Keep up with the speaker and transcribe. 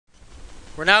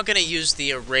We're now going to use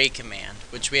the array command,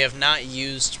 which we have not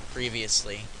used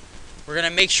previously. We're going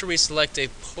to make sure we select a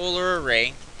polar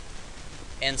array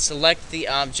and select the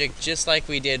object just like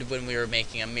we did when we were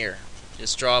making a mirror.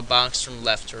 Just draw a box from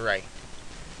left to right.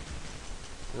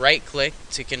 Right click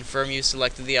to confirm you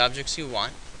selected the objects you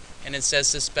want, and it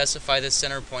says to specify the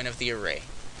center point of the array.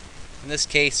 In this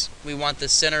case, we want the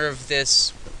center of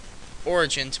this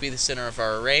origin to be the center of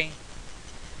our array,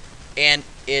 and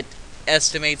it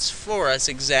estimates for us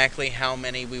exactly how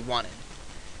many we wanted.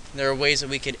 There are ways that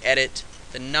we could edit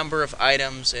the number of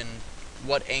items and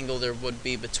what angle there would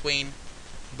be between,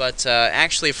 but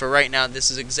actually for right now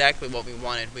this is exactly what we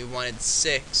wanted. We wanted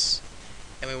 6,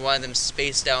 and we wanted them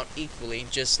spaced out equally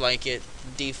just like it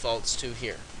defaults to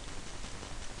here.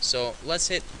 So let's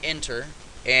hit enter,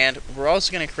 and we're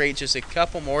also going to create just a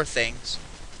couple more things.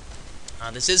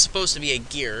 This is supposed to be a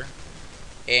gear,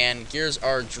 and gears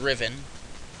are driven,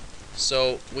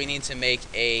 so we need to make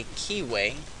a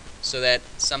keyway so that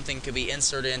something could be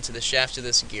inserted into the shaft of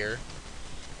this gear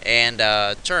and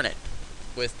turn it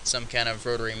with some kind of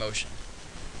rotary motion.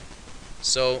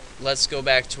 So let's go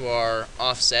back to our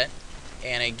offset,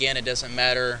 and again, it doesn't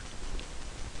matter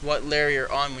what layer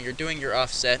you're on when you're doing your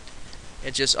offset,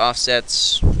 it just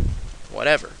offsets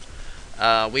whatever.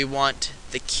 We want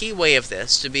the keyway of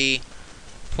this to be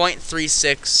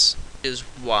 0.36 is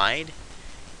wide,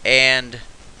 and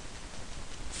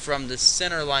from the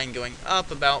center line going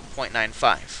up about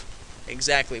 0.95,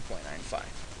 exactly 0.95.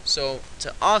 So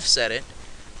to offset it,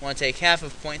 I want to take half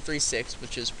of 0.36,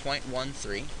 which is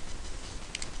 0.13.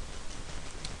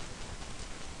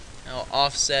 Now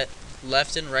offset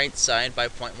left and right side by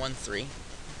 0.13.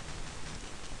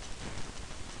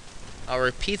 I'll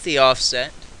repeat the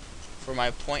offset for my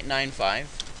 0.95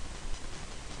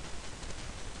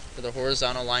 for the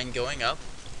horizontal line going up,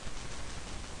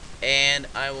 and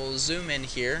I will zoom in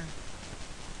here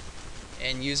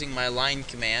and using my line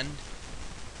command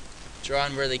draw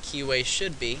on where the keyway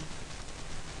should be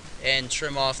and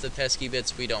trim off the pesky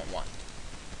bits we don't want.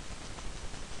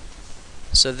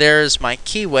 So there's my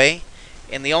keyway,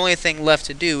 and the only thing left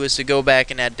to do is to go back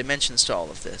and add dimensions to all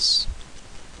of this.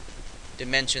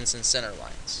 Dimensions and center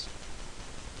lines.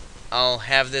 I'll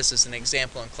have this as an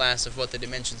example in class of what the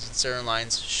dimensions and center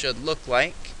lines should look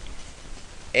like,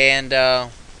 and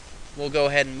we'll go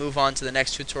ahead and move on to the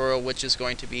next tutorial, which is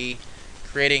going to be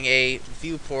creating a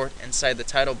viewport inside the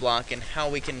title block and how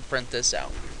we can print this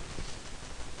out.